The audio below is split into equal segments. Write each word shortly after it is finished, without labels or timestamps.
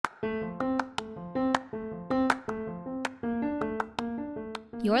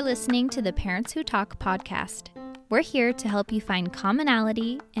You're listening to the Parents Who Talk podcast. We're here to help you find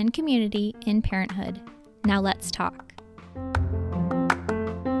commonality and community in parenthood. Now let's talk.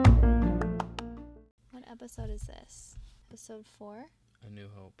 What episode is this? Episode 4? A New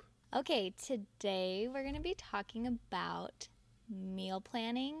Hope. Okay, today we're going to be talking about meal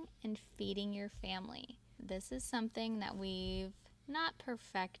planning and feeding your family. This is something that we've not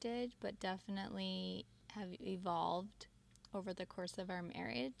perfected, but definitely have evolved over the course of our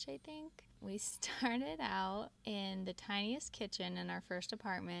marriage, I think. We started out in the tiniest kitchen in our first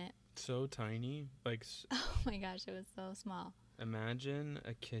apartment. So tiny. Oh my gosh, it was so small. Imagine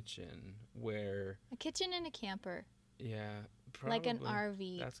a kitchen where... A kitchen and a camper. Yeah, probably. Like an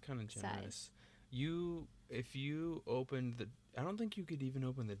RV. That's kind of generous. Size. If you opened the... I don't think you could even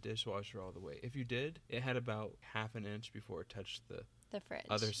open the dishwasher all the way. If you did, it had about half an inch before it touched the fridge.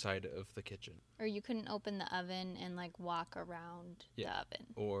 Other side of the kitchen. Or you couldn't open the oven and walk around the oven.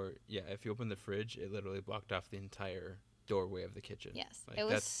 Or if you open the fridge, it literally blocked off the entire doorway of the kitchen. Yes, it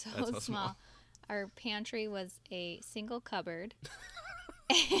was so small. Our pantry was a single cupboard.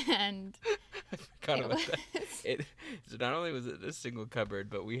 And I forgot about that. So not only was it a single cupboard,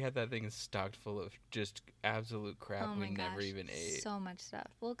 but we had that thing stocked full of just absolute crap never even ate. So much stuff.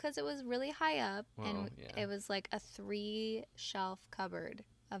 Well, because it was really high up, it was like a 3-shelf cupboard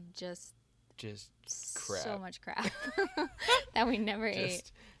of just crap. So much crap that we never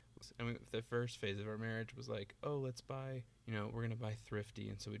ate. I mean, the first phase of our marriage was like, oh, let's buy, we're going to buy thrifty.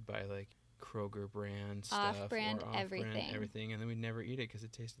 And so we'd buy Kroger brand stuff. Off-brand everything. And then we'd never eat it because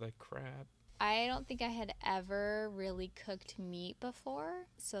it tasted like crap. I don't think I had ever really cooked meat before.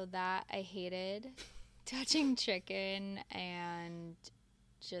 So that I hated touching chicken and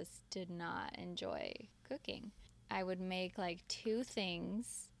just did not enjoy cooking. I would make 2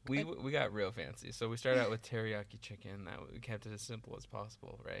 things. We got real fancy. So we started out with teriyaki chicken. We kept it as simple as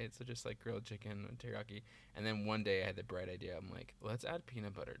possible, right? So just grilled chicken and teriyaki. And then one day I had the bright idea. I'm like, let's add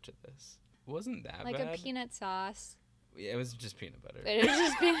peanut butter to this. It wasn't that bad. Like a peanut sauce. Yeah, it was just peanut butter. It was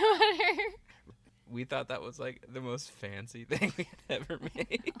just peanut butter. We thought that was the most fancy thing we had ever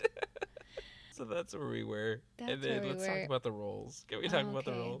made. So that's where we were. Let's talk about the rolls. Can we talk about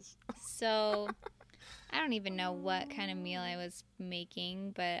the rolls? So I don't even know what kind of meal I was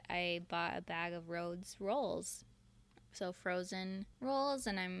making, but I bought a bag of Rhodes rolls. So frozen rolls,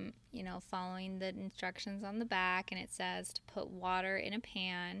 and I'm, following the instructions on the back, and it says to put water in a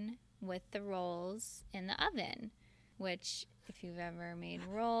pan with the rolls in the oven, which if you've ever made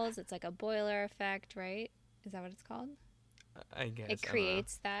rolls, it's like a boiler effect, right? Is that what it's called? I guess. It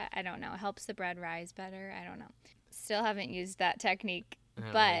creates that. I don't know. It helps the bread rise better. I don't know. Still haven't used that technique,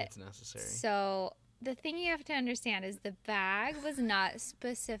 but it's necessary. So the thing you have to understand is the bag was not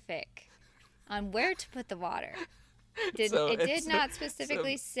specific on where to put the water. It did not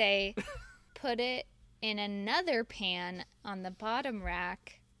specifically say put it in another pan on the bottom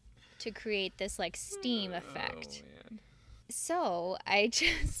rack to create this steam effect. Oh, man. So I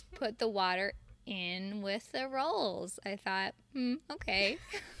just put the water in with the rolls. I thought, okay.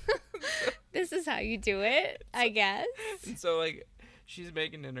 This is how you do it, I guess. So she's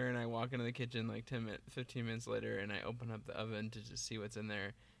making dinner and I walk into the kitchen 15 minutes later and I open up the oven to just see what's in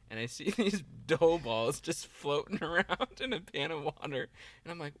there. And I see these dough balls just floating around in a pan of water.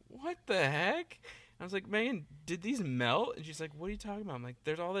 And I'm like, what the heck? I was like, Megan, did these melt? And she's like, what are you talking about? I'm like,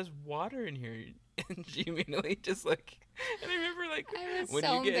 there's all this water in here. And she immediately just and I remember I was when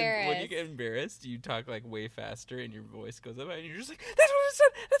so embarrassed. When you get embarrassed, you talk way faster and your voice goes up and you're just like, that's what it said.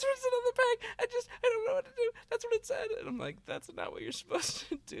 That's what it said on the bag. I don't know what to do. That's what it said. And I'm like, that's not what you're supposed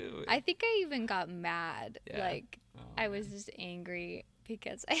to do. I think I even got mad. Yeah. I was just angry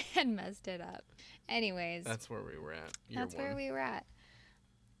because I had messed it up. Anyways. That's where we were at. Where we were at.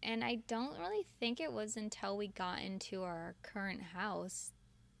 And I don't really think it was until we got into our current house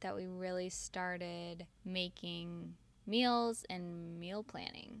that we really started making meals and meal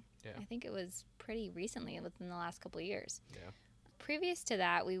planning. Yeah. I think it was pretty recently, within the last couple of years. Yeah. Previous to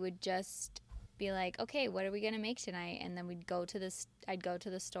that, we would just be like, okay, what are we going to make tonight? And then I'd go to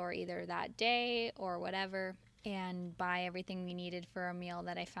the store either that day or whatever and buy everything we needed for a meal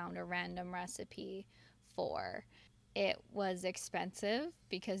that I found a random recipe for. It was expensive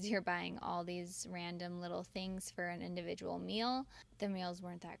because you're buying all these random little things for an individual meal. The meals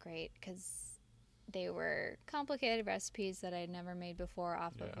weren't that great because they were complicated recipes that I'd never made before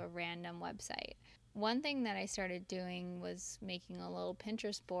off of a random website. One thing that I started doing was making a little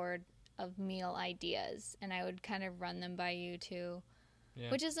Pinterest board of meal ideas, and I would kind of run them by you too. Yeah.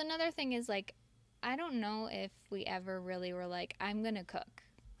 Which is another thing is I don't know if we ever really were I'm going to cook.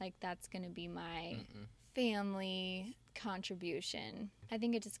 like that's going to be my Mm-mm. family contribution. I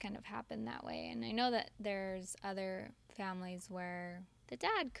think it just kind of happened that way. And I know that there's other families where the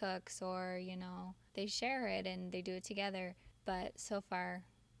dad cooks or, you know, they share it and they do it together. But so far,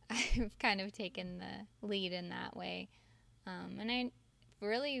 I've kind of taken the lead in that way. And I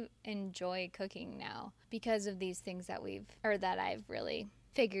really enjoy cooking now because of these things that I've really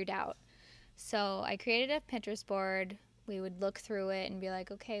figured out. So I created a Pinterest board. We would look through it and be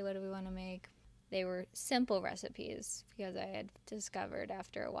like, okay, what do we want to make? They were simple recipes because I had discovered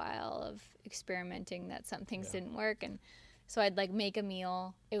after a while of experimenting that some things didn't work. And so I'd like make a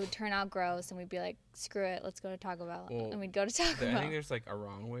meal. It would turn out gross and we'd be like, screw it, let's go to Taco Bell. Well, and we'd go to Taco Bell. I think there's like a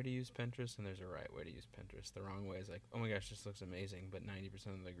wrong way to use Pinterest and there's a right way to use Pinterest. The wrong way is like, oh my gosh, this looks amazing, but 90%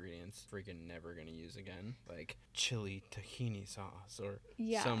 of the ingredients freaking never going to use again. Like chili tahini sauce or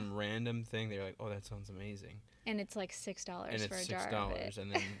some random thing. They're like, oh, that sounds amazing. And it's like $6 and for it's a jar of it.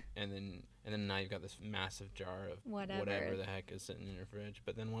 and then now you've got this massive jar of whatever the heck is sitting in your fridge.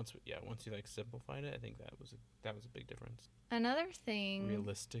 But then once you like simplified it, I think that was a big difference. Another thing.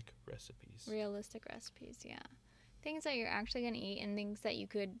 Realistic recipes, yeah. Things that you're actually going to eat and things that you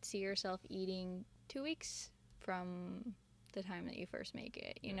could see yourself eating 2 weeks from the time that you first make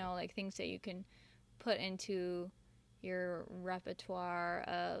it. You know, like things that you can put into your repertoire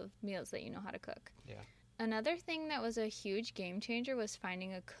of meals that you know how to cook. Yeah. Another thing that was a huge game changer was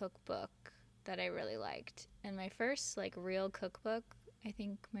finding a cookbook that I really liked. And my first like real cookbook, I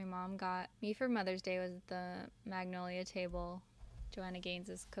think my mom got me for Mother's Day, was the Magnolia Table, Joanna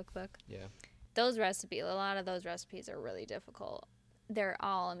Gaines' cookbook. Yeah. A lot of those recipes are really difficult. They're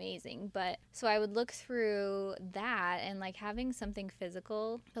all amazing, but so I would look through that and like having something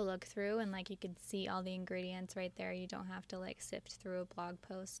physical to look through and like you could see all the ingredients right there. You don't have to like sift through a blog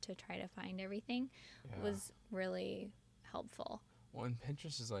post to try to find everything. Was really helpful. Well, and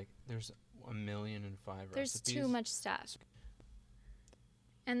Pinterest is like there's 1,000,005 recipes. There's too much stuff.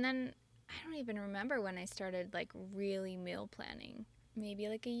 And then I don't even remember when I started like really meal planning. Maybe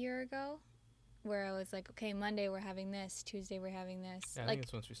like a year ago. Where I was like, okay, Monday we're having this, Tuesday we're having this. Yeah, I think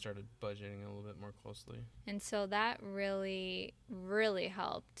it's once we started budgeting a little bit more closely. And so that really, really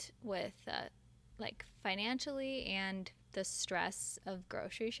helped with like financially and the stress of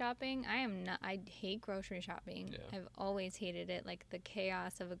grocery shopping. I hate grocery shopping. Yeah. I've always hated it, like the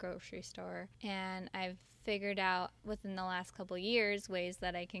chaos of a grocery store. And I've figured out within the last couple years ways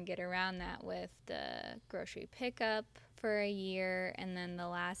that I can get around that with the grocery pickup for a year, and then the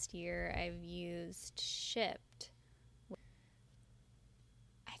last year I've used Shipt.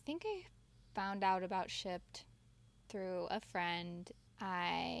 I think I found out about Shipt through a friend.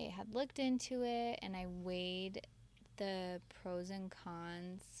 I had looked into it and I weighed the pros and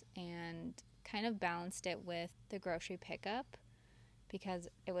cons and kind of balanced it with the grocery pickup because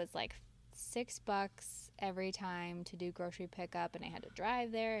it was like $6 every time to do grocery pickup, and I had to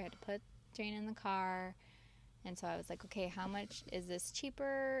drive there, I had to put Jane in the car. And so I was like, okay, how much is this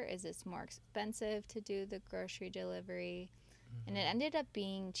cheaper? Is this more expensive to do the grocery delivery? Mm-hmm. And it ended up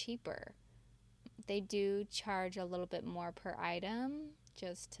being cheaper. They do charge a little bit more per item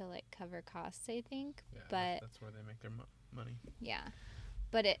just to like cover costs, I think. Yeah, but that's where they make their money. Yeah.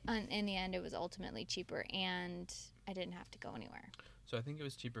 But in the end, it was ultimately cheaper, and I didn't have to go anywhere. So I think it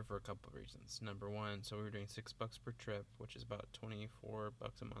was cheaper for a couple of reasons. Number one, so we were doing $6 per trip, which is about $24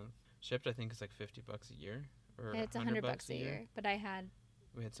 a month. Shipt, I think, is like $50 a year. Or it's $100 a year, but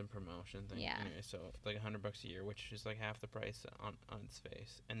we had some promotion thing. Yeah. Anyway, so like $100 a year, which is like half the price on its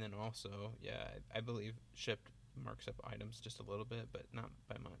face. And then also, I believe Shipt marks up items just a little bit, but not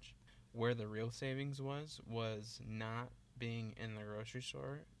by much. Where the real savings was not being in the grocery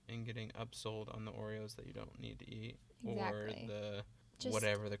store and getting upsold on the Oreos that you don't need to eat. Exactly. Or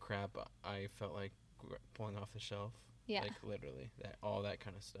whatever the crap I felt like pulling off the shelf. Yeah. Like literally all that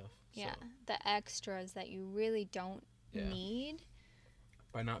kind of stuff. Yeah. So, the extras that you really don't need.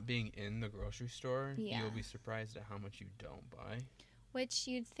 By not being in the grocery store, you'll be surprised at how much you don't buy. Which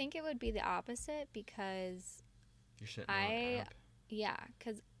you'd think it would be the opposite because you're sitting on an app. Yeah,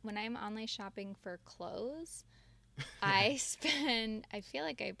 because when I'm online shopping for clothes, I feel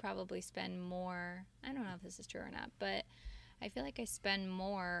like I probably spend more. I don't know if this is true or not, but I feel like I spend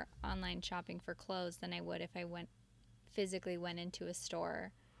more online shopping for clothes than I would if I physically went into a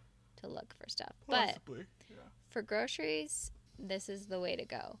store to look for stuff. Possibly, but for groceries, this is the way to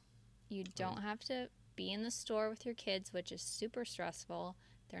go. You don't have to be in the store with your kids, which is super stressful.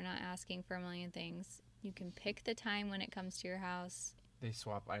 They're not asking for a million things. You can pick the time when it comes to your house. They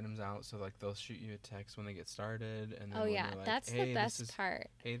swap items out, so like they'll shoot you a text when they get started, and then like, that's hey, the best part.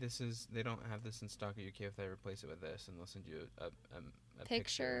 Hey, they don't have this in stock. Are you okay if I replace it with this? And they'll send you a a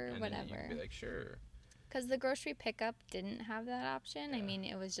picture, and then you whatever. can be like, sure. Because the grocery pickup didn't have that option. I Yeah. mean,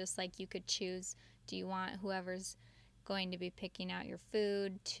 it was just like you could choose, do you want whoever's going to be picking out your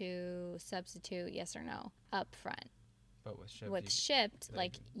food to substitute, yes or no, up front. But with Shipt, With Shipt, they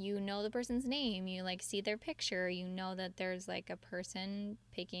like, can- you know the person's name, you like see their picture, you know that there's like a person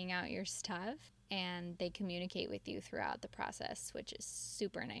picking out your stuff, and they communicate with you throughout the process, which is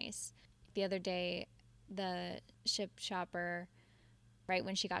super nice. The other day, the Shipt shopper, right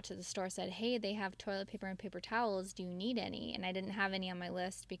when she got to the store, said, hey, they have toilet paper and paper towels, do you need any? And I didn't have any on my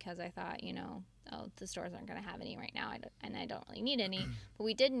list because I thought, you know, oh, the stores aren't going to have any right now, and I don't really need any. But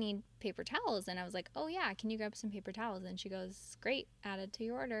we did need paper towels, and I was like, oh yeah, can you grab some paper towels? And she goes, great, add it to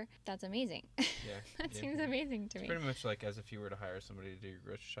your order. That's amazing. Yeah. That yeah. seems amazing to It's me. pretty much like as if you were to hire somebody to do your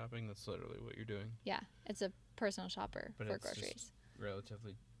grocery shopping. That's literally what you're doing. Yeah, it's a personal shopper But for it's just- groceries.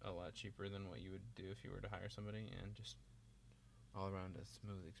 Relatively a lot cheaper than what you would do if you were to hire somebody, and just all around a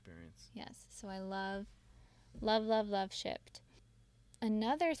smooth experience. Yes, so I love, love, love, love Shipt.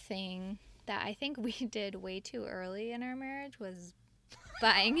 Another thing that I think we did way too early in our marriage was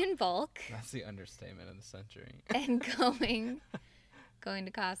buying in bulk That's the understatement of the century. and going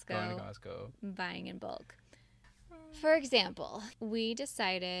to Costco, Going to Costco. buying in bulk. For example, we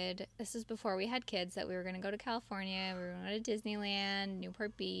decided, this is before we had kids, that we were going to go to California, we were going to go to Disneyland,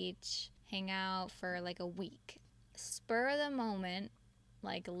 Newport Beach, hang out for like a week. Spur of the moment,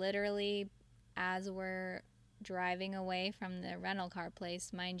 like literally as we're driving away from the rental car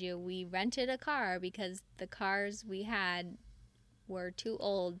place, mind you, we rented a car because the cars we had were too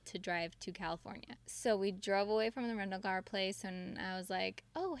old to drive to California. So we drove away from the rental car place, and I was like,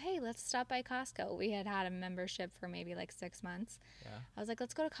 oh, hey, let's stop by Costco. We had had a membership for maybe like 6 months. Yeah. I was like,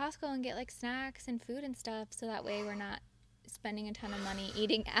 let's go to Costco and get like snacks and food and stuff, so that way we're not spending a ton of money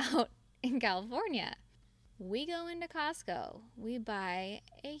eating out in California. We go into Costco. We buy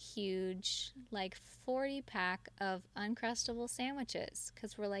a huge, like 40-pack of Uncrustable sandwiches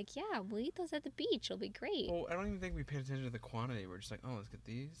because we're like, yeah, we'll eat those at the beach. It'll be great. Well, I don't even think we paid attention to the quantity. We're just like, oh, let's get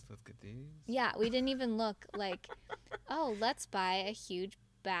these. Let's get these. Yeah, we didn't even look like, oh, let's buy a huge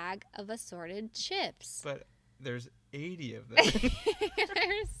bag of assorted chips. But there's 80 of them.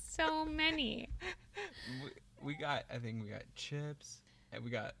 There's so many. I think we got chips. And we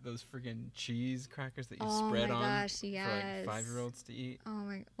got those freaking cheese crackers that you Oh spread my on gosh, for yes. like 5-year-olds to eat. Oh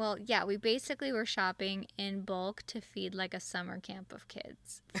my, well, yeah, we basically were shopping in bulk to feed like a summer camp of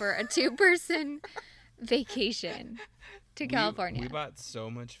kids for a 2-person vacation to California. We bought so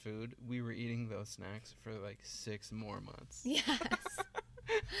much food. We were eating those snacks for like 6 more months. Yes.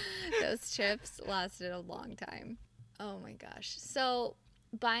 Those chips lasted a long time. Oh my gosh. So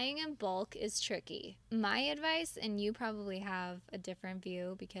buying in bulk is tricky. My advice, and you probably have a different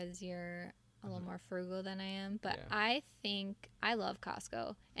view because you're a little more frugal than I am, but Yeah. I think I love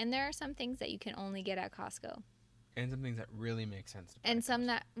Costco. And there are some things that you can only get at Costco. And some things that really make sense to buy. And some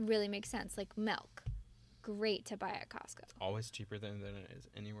that really make sense, like milk. Great to buy at Costco. Always cheaper than it is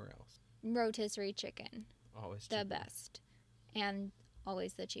anywhere else. Rotisserie chicken, Always the cheaper. best. And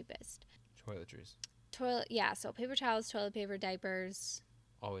always the cheapest. Toiletries. So paper towels, toilet paper, diapers,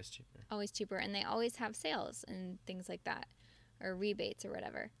 Always cheaper. always cheaper, and they always have sales and things like that, or rebates or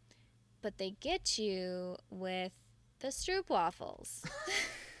whatever. But they get you with the Stroop waffles,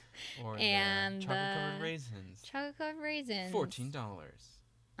 Or And the chocolate covered the raisins. chocolate covered raisins,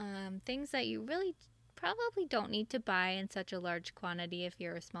 $14. things that you really probably don't need to buy in such a large quantity if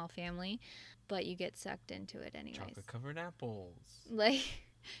you're a small family, but you get sucked into it anyways. Chocolate covered apples. Like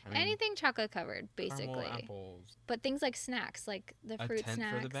I mean, anything chocolate covered, caramel basically. apples. But things like snacks, like the A fruit tent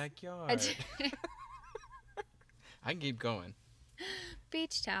snacks. for the A backyard. t- I can keep going.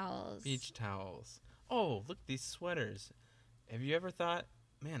 beach towels. Beach towels. Oh, look, these sweaters. Have you ever thought,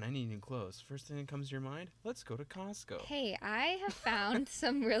 man, I need new clothes? First thing that comes to your mind? Let's go to Costco. Hey, I have found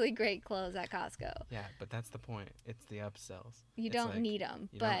some really great clothes at Costco. Yeah, but that's the point. It's the upsells. You It's don't like, need them,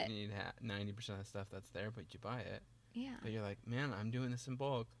 You but don't need 90% of the stuff that's there, but you buy it. yeah. But you're like, man, I'm doing this in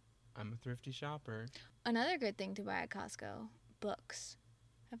bulk. I'm a thrifty shopper. Another good thing to buy at Costco, books.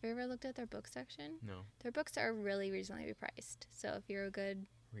 Have you ever looked at their book section? No. Their books are really reasonably priced. So if you're a good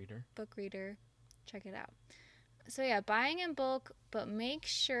Reader. book reader, check it out. So yeah, buying in bulk, but make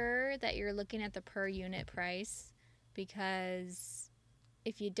sure that you're looking at the per unit price, because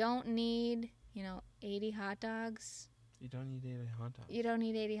if you don't need, 80 hot dogs, You don't need 8 hot dogs. you don't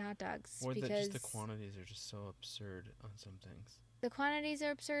need 80 hot dogs Or because just the quantities are just so absurd on some things. the quantities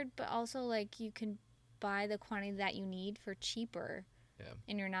are absurd, but also like you can buy the quantity that you need for cheaper. Yeah.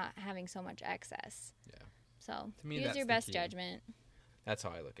 And you're not having so much excess. Yeah. So To me, use that's your the best key. judgment. That's how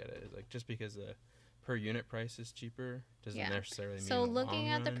I look at it. Is like just because the per unit price is cheaper doesn't Yeah. necessarily mean So in the looking long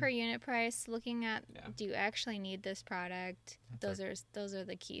at the run. per unit price, looking at Yeah. do you actually need this product? That's Those are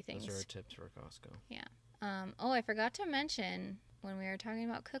the key things. Those are our tips for Costco. Oh, I forgot to mention when we were talking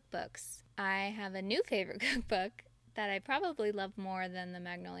about cookbooks, I have a new favorite cookbook that I probably love more than the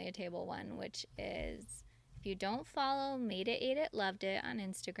Magnolia Table one, which is, if you don't follow Made It, Ate It, Loved It on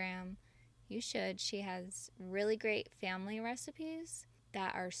Instagram, you should. She has really great family recipes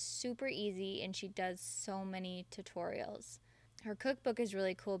that are super easy, and she does so many tutorials. Her cookbook is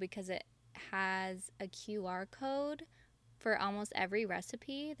really cool because it has a QR code for almost every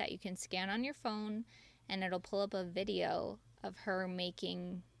recipe that you can scan on your phone, and it'll pull up a video of her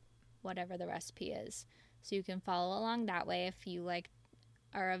making whatever the recipe is. So you can follow along that way if you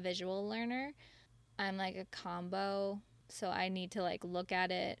are a visual learner. I'm like a combo, so I need to look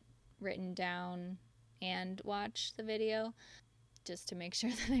at it written down and watch the video just to make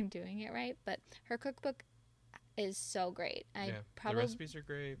sure that I'm doing it right. But her cookbook is so great. The recipes are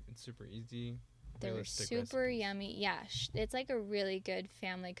great. It's super easy. They're Realistic super recipes. yummy. Yeah, it's like a really good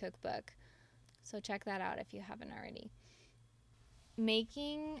family cookbook. So check that out if you haven't already.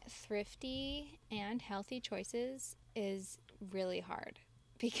 Making thrifty and healthy choices is really hard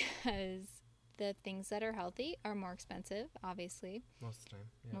because the things that are healthy are more expensive, obviously. Most of the time.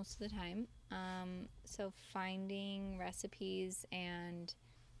 Yeah. Most of the time. So finding recipes and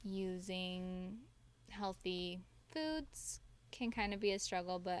using healthy foods can kind of be a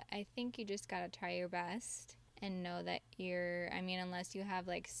struggle, but I think you just gotta try your best and know that unless you have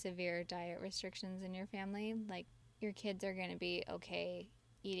severe diet restrictions in your family, your kids are gonna be okay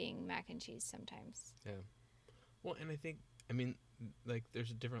eating mac and cheese sometimes. Yeah. Well, and I think,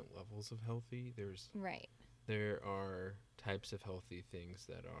 there's different levels of healthy. Right. There are types of healthy things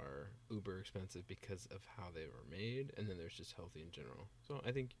that are uber expensive because of how they were made, and then there's just healthy in general. So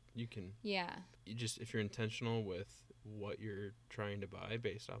I think if you're intentional with what you're trying to buy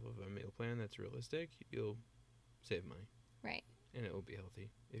based off of a meal plan that's realistic, you'll save money. Right. And it will be healthy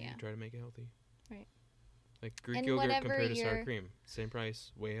if you Yeah. try to make it healthy. Right. Like Greek And yogurt whatever compared to sour your- cream. Same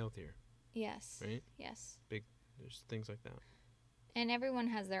price, way healthier. Yes. Right? Yes. There's things like that. And everyone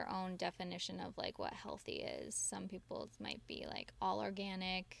has their own definition of what healthy is. Some people might be all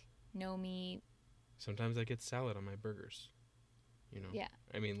organic, no meat. Sometimes I get salad on my burgers. Yeah.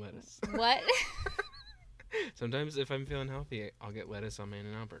 I mean lettuce. What? Sometimes if I'm feeling healthy, I'll get lettuce on my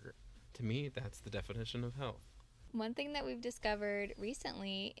In-N-Out burger. To me, that's the definition of health. One thing that we've discovered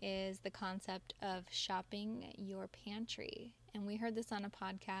recently is the concept of shopping your pantry. And we heard this on a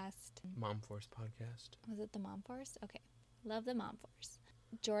podcast. Mom Force podcast. Was it the Mom Force? Okay. Love the Mom Force.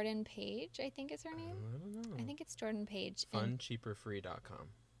 Jordan Page, I think is her name. I don't know. I think it's Jordan Page. And- Funcheaperfree.com.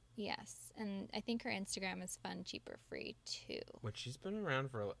 yes. And I think her Instagram is Fun Cheaper Free too. Which she's been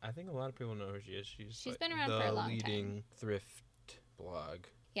around for, I think a lot of people know who she is. She's been around for a long time. the leading thrift blog.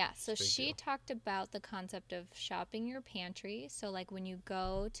 Yeah, so Big she deal. talked about the concept of shopping your pantry. So, when you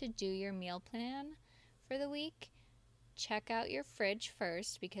go to do your meal plan for the week, check out your fridge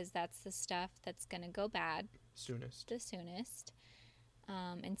first because that's the stuff that's going to go bad Soonest. the soonest.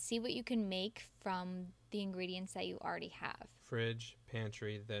 And see what you can make from the ingredients that you already have. Fridge,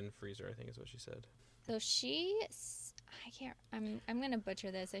 pantry, then freezer, I think is what she said. So I'm going to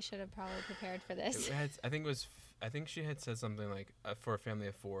butcher this. I should have probably prepared for this. I think she had said something like for a family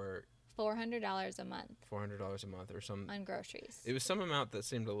of four, $400 a month $400 a month or some. on groceries. It was some amount that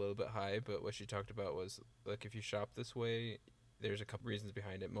seemed a little bit high, but what she talked about was if you shop this way, there's a couple reasons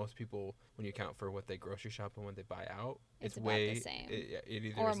behind it. Most people, when you account for what they grocery shop and what they buy out, It's about way the same. It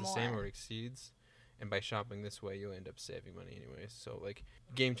either Or is the same more. or it exceeds. And by shopping this way, you'll end up saving money anyways. So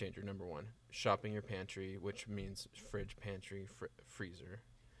game changer number one, shopping your pantry, which means fridge, pantry, freezer.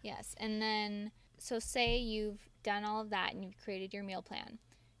 Yes. And then, so say you've done all of that and you've created your meal plan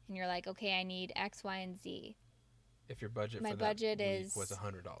and you're like, okay, I need X, Y, and Z. If your budget My for budget that week is- was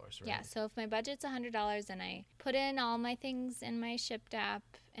 $100, right? Yeah. So if my budget's $100 and I put in all my things in my Shipped app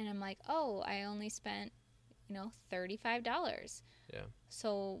and I'm like, oh, I only spent, $35. Yeah.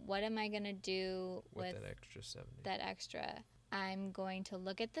 So what am I going to do With with that extra 70. that extra? I'm going to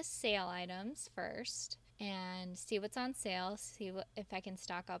look at the sale items first and see what's on sale, see if I can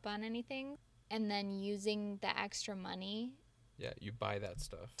stock up on anything, and then using the extra money Yeah, you buy that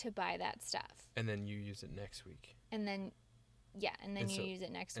stuff, to buy that stuff. and then you use it next week. And then, and And you so- use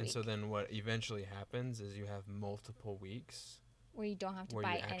it next And week so then what eventually happens is you have multiple weeks where you don't have to where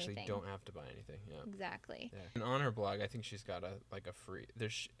buy you actually anything. don't have to buy anything. Yeah. Exactly. Yeah. And on her blog, I think she's got a free.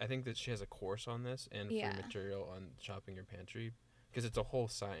 I think that she has a course on this and free Yeah. material on shopping your pantry because it's a whole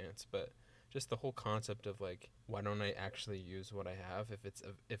science. But just the whole concept of why don't I actually use what I have if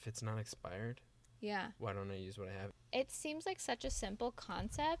it's not expired? Yeah. Why don't I use what I have? It seems like such a simple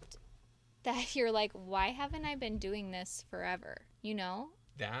concept that you're like, why haven't I been doing this forever? You know?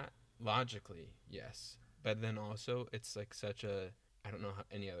 That, logically, yes. But then also, it's like such a, I don't know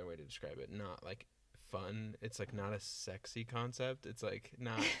any other way to describe it, not like fun. It's like not a sexy concept. It's like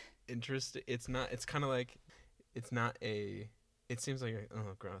not interesting. It's kind of like, it's not a, it seems like,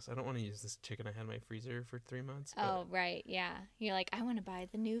 oh, gross. I don't want to use this chicken I had in my freezer for 3 months. Oh, right. Yeah. You're like, I want to buy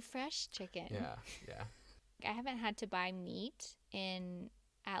the new fresh chicken. Yeah. I haven't had to buy meat in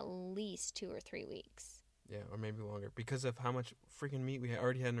at least 2 or 3 weeks. Yeah, or maybe longer because of how much freaking meat we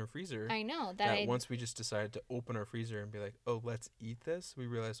already had in our freezer. I know. Once we just decided to open our freezer and be like, oh, let's eat this, we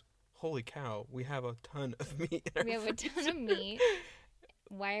realized, holy cow, we have a ton of meat in our We have a ton of meat.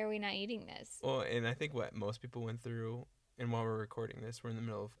 Why are we not eating this? Well, and I think what most people went through, and while we're recording this, we're in the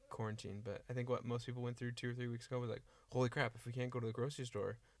middle of quarantine, but I think what most people went through 2 or 3 weeks ago was like, holy crap, if we can't go to the grocery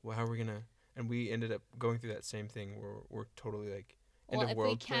store, well, how are we going to... And we ended up going through that same thing where we're totally like... Well, if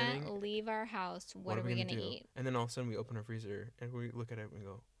we can't leave our house, what are we going to eat? And then all of a sudden we open our freezer and we look at it and we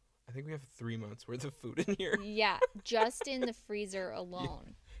go, I think we have 3 months worth of food in here. Yeah, just in the freezer alone.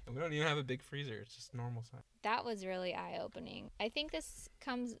 Yeah. And we don't even have a big freezer. It's just normal size. That was really eye-opening. I think this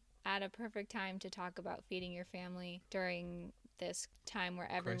comes at a perfect time to talk about feeding your family during this time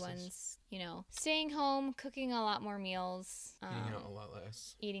where everyone's, staying home, cooking a lot more meals. Eating out a lot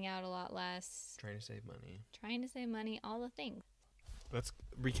less. Eating out a lot less. Trying to save money. All the things. Let's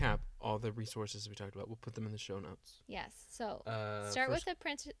recap all the resources we talked about. We'll put them in the show notes. Yes. So start with a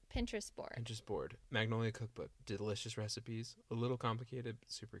Pinterest board. Pinterest board. Magnolia Cookbook. Delicious recipes. A little complicated,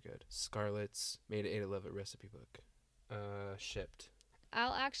 but super good. Scarlett's Made It 8 11 recipe book. Shipped.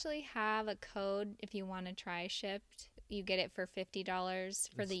 I'll actually have a code if you want to try Shipped. You get it for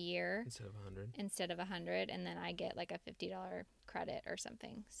 $50 for the year. Instead of $100. And then I get like a $50 credit or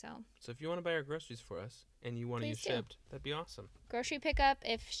something. So if you want to buy our groceries for us and you want to use Shipped, that'd be awesome. Grocery pickup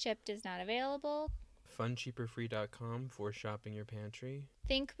if Shipped is not available. Funcheaperfree.com for shopping your pantry.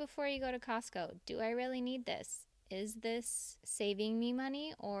 Think before you go to Costco. Do I really need this? Is this saving me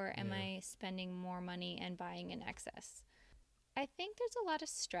money or am I spending more money and buying in excess? I think there's a lot of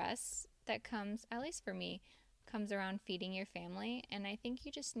stress that comes, at least for me, comes around feeding your family. And I think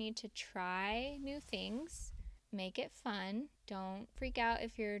you just need to try new things, make it fun. Don't freak out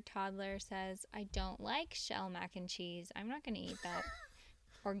if your toddler says, I don't like shell mac and cheese. I'm not going to eat that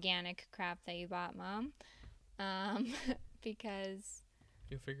organic crap that you bought, Mom. Because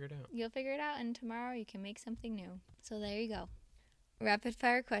you'll figure it out. And tomorrow you can make something new. So there you go. Rapid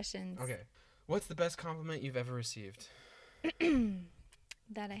fire questions. Okay. What's the best compliment you've ever received?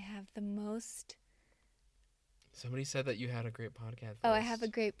 That I have the most... Somebody said that you had a great podcast voice. Oh, I have a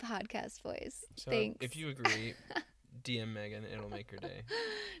great podcast voice. So Thanks. If you agree, DM Megan. It'll make your day.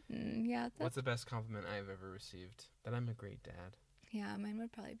 Yeah. What's the best compliment I've ever received? That I'm a great dad. Yeah, mine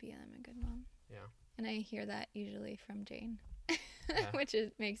would probably be I'm a good mom. Yeah. And I hear that usually from Jane, Yeah. which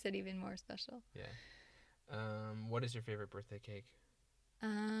makes it even more special. Yeah. What is your favorite birthday cake?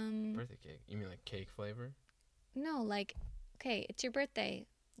 Birthday cake? You mean like cake flavor? No, like, okay, it's your birthday.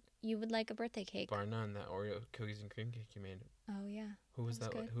 You would like a birthday cake. Bar none, that Oreo cookies and cream cake you made. Oh, yeah. Who was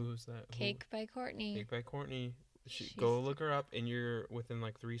that? Who was that? Cake by Courtney. Cake by Courtney. Go look her up, and you're within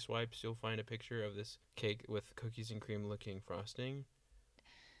like 3 swipes, you'll find a picture of this cake with cookies and cream looking frosting.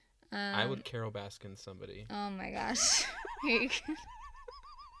 I would Carol Baskin somebody. Oh my gosh.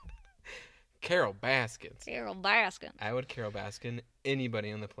 Carol Baskin. Carol Baskin. I would Carol Baskin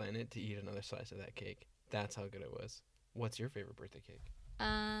anybody on the planet to eat another slice of that cake. That's how good it was. What's your favorite birthday cake?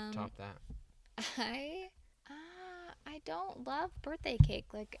 Top that. I don't love birthday cake.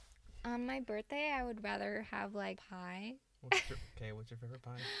 Like, on my birthday, I would rather have, like, pie. What's your favorite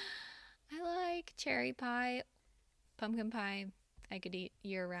pie? I like cherry pie, pumpkin pie. I could eat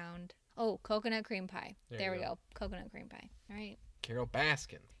year-round. Oh, coconut cream pie. There we go. Coconut cream pie. All right. Carol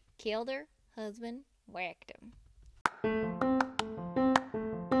Baskin. Killed her husband, whacked him.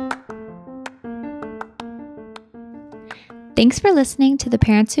 Thanks for listening to the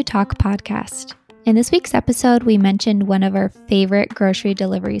Parents Who Talk podcast. In this week's episode, we mentioned one of our favorite grocery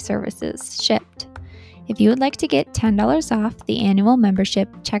delivery services, Shipped. If you would like to get $10 off the annual membership,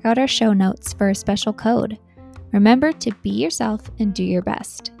 check out our show notes for a special code. Remember to be yourself and do your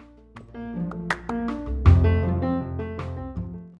best.